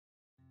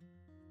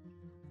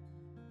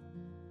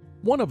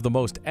One of the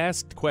most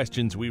asked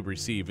questions we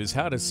receive is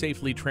how to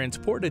safely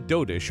transport a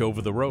Doughdish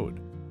over the road.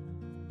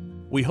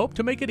 We hope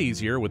to make it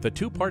easier with a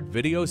two-part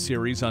video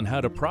series on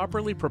how to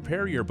properly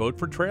prepare your boat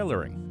for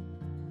trailering.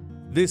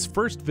 This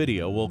first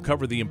video will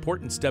cover the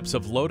important steps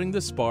of loading the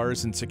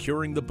spars and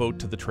securing the boat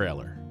to the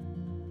trailer.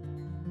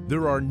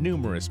 There are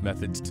numerous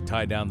methods to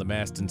tie down the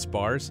mast and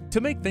spars.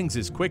 To make things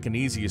as quick and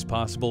easy as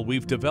possible,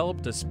 we've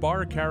developed a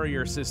spar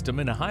carrier system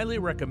and I highly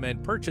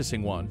recommend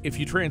purchasing one if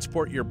you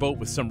transport your boat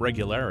with some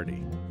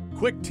regularity.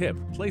 Quick tip,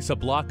 place a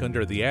block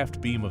under the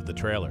aft beam of the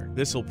trailer.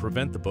 This will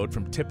prevent the boat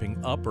from tipping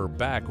up or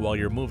back while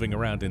you're moving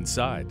around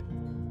inside.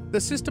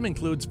 The system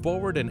includes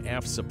forward and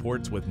aft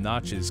supports with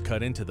notches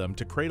cut into them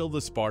to cradle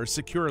the spars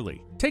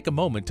securely. Take a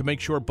moment to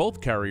make sure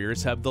both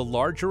carriers have the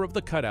larger of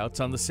the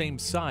cutouts on the same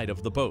side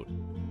of the boat.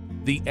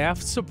 The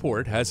aft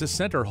support has a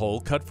center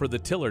hole cut for the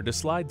tiller to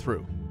slide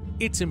through.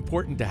 It's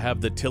important to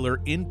have the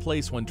tiller in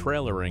place when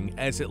trailering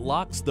as it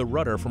locks the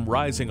rudder from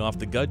rising off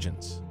the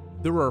gudgeons.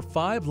 There are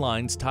 5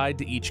 lines tied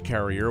to each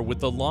carrier, with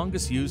the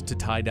longest used to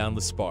tie down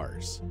the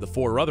spars. The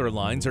 4 other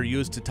lines are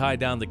used to tie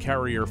down the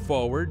carrier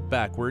forward,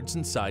 backwards,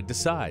 and side to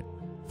side.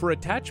 For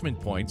attachment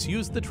points,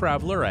 use the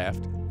traveler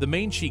aft, the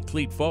main sheet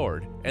cleat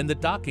forward, and the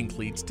docking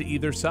cleats to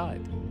either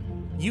side.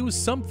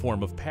 Use some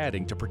form of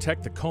padding to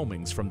protect the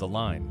coamings from the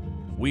line.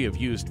 We have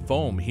used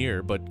foam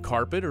here, but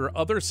carpet or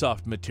other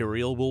soft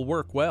material will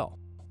work well.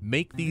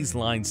 Make these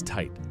lines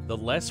tight. The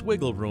less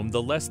wiggle room,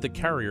 the less the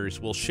carriers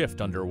will shift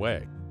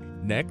underway.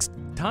 Next,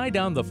 tie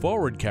down the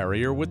forward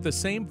carrier with the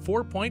same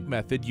 4-point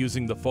method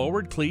using the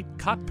forward cleat,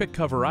 cockpit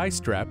cover eye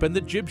strap, and the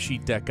jib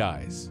sheet deck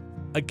eyes.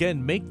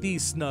 Again, make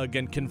these snug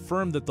and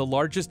confirm that the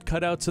largest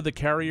cutouts of the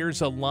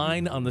carriers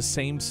align on the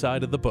same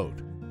side of the boat.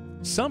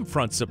 Some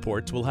front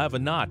supports will have a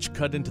notch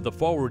cut into the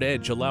forward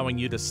edge, allowing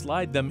you to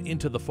slide them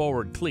into the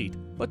forward cleat,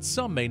 but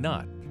some may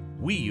not.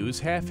 We use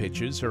half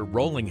hitches or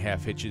rolling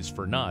half hitches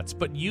for knots,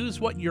 but use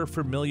what you're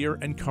familiar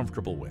and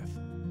comfortable with.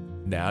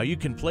 Now you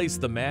can place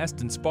the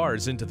mast and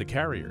spars into the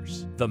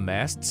carriers. The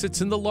mast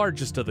sits in the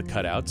largest of the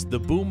cutouts, the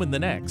boom in the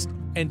next,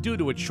 and due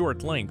to its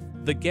short length,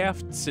 the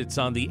gaff sits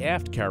on the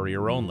aft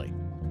carrier only.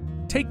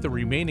 Take the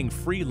remaining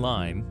free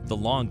line, the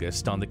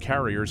longest, on the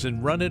carriers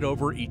and run it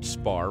over each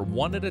spar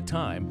one at a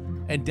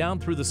time and down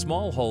through the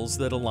small holes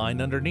that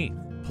align underneath.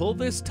 Pull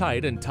this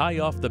tight and tie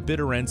off the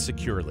bitter end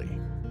securely.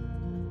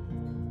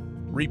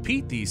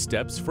 Repeat these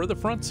steps for the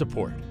front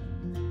support.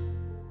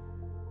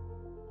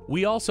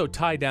 We also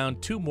tie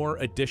down 2 more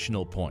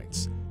additional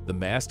points, the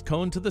mast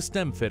cone to the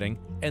stem fitting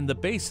and the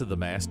base of the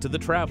mast to the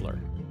traveler.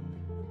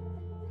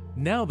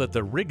 Now that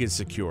the rig is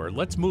secure,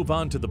 let's move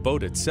on to the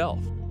boat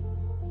itself.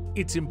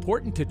 It's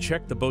important to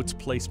check the boat's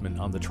placement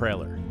on the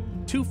trailer.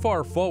 Too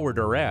far forward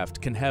or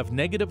aft can have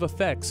negative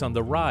effects on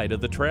the ride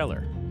of the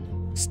trailer.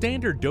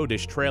 Standard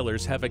Doughdish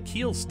trailers have a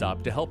keel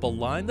stop to help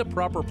align the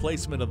proper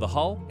placement of the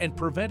hull and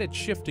prevent it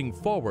shifting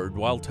forward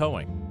while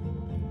towing.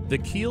 The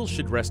keel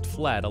should rest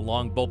flat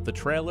along both the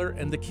trailer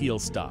and the keel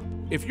stop.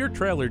 If your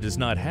trailer does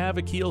not have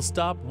a keel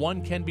stop,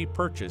 one can be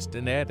purchased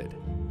and added.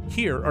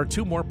 Here are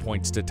 2 more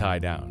points to tie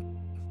down.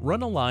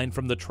 Run a line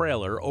from the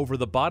trailer over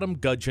the bottom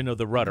gudgeon of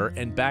the rudder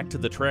and back to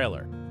the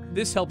trailer.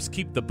 This helps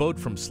keep the boat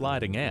from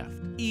sliding aft.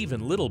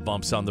 Even little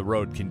bumps on the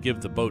road can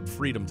give the boat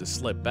freedom to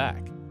slip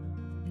back.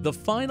 The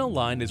final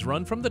line is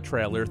run from the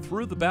trailer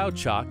through the bow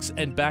chocks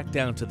and back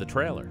down to the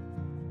trailer.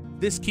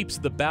 This keeps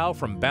the bow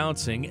from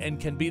bouncing and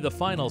can be the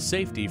final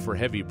safety for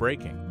heavy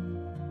braking.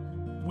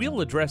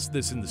 We'll address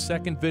this in the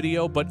second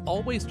video, but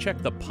always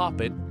check the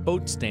poppet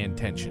boat stand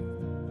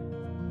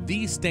tension.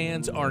 These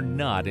stands are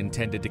not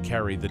intended to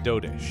carry the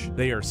Doughdish.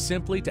 They are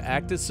simply to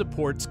act as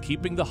supports,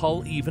 keeping the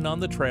hull even on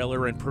the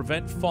trailer and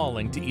prevent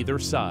falling to either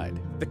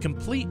side. The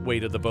complete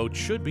weight of the boat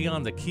should be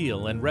on the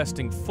keel and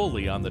resting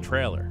fully on the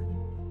trailer.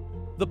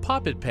 The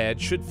poppet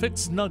pad should fit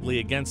snugly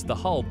against the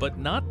hull, but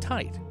not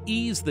tight.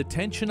 Ease the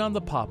tension on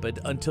the poppet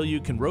until you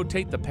can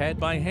rotate the pad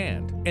by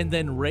hand, and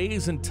then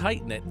raise and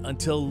tighten it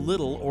until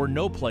little or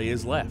no play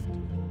is left.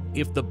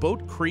 If the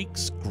boat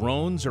creaks,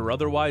 groans, or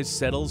otherwise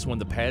settles when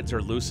the pads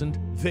are loosened,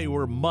 they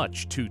were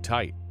much too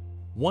tight.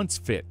 Once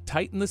fit,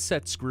 tighten the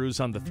set screws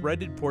on the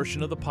threaded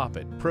portion of the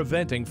poppet,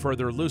 preventing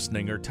further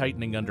loosening or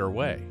tightening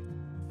underway.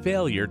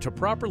 Failure to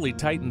properly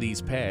tighten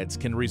these pads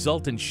can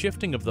result in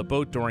shifting of the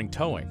boat during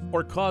towing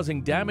or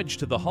causing damage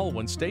to the hull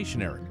when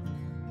stationary.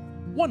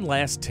 One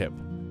last tip.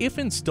 If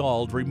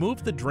installed,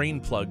 remove the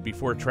drain plug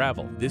before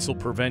travel. This will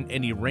prevent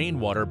any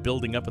rainwater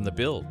building up in the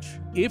bilge.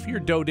 If your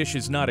Doughdish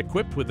is not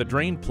equipped with a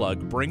drain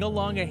plug, bring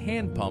along a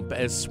hand pump,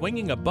 as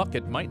swinging a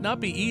bucket might not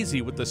be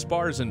easy with the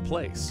spars in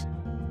place.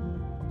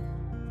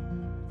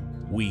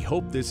 We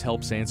hope this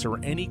helps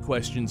answer any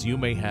questions you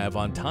may have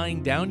on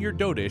tying down your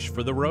Doughdish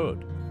for the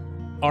road.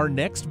 Our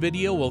next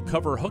video will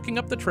cover hooking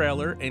up the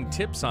trailer and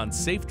tips on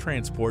safe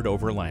transport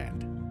over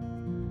land.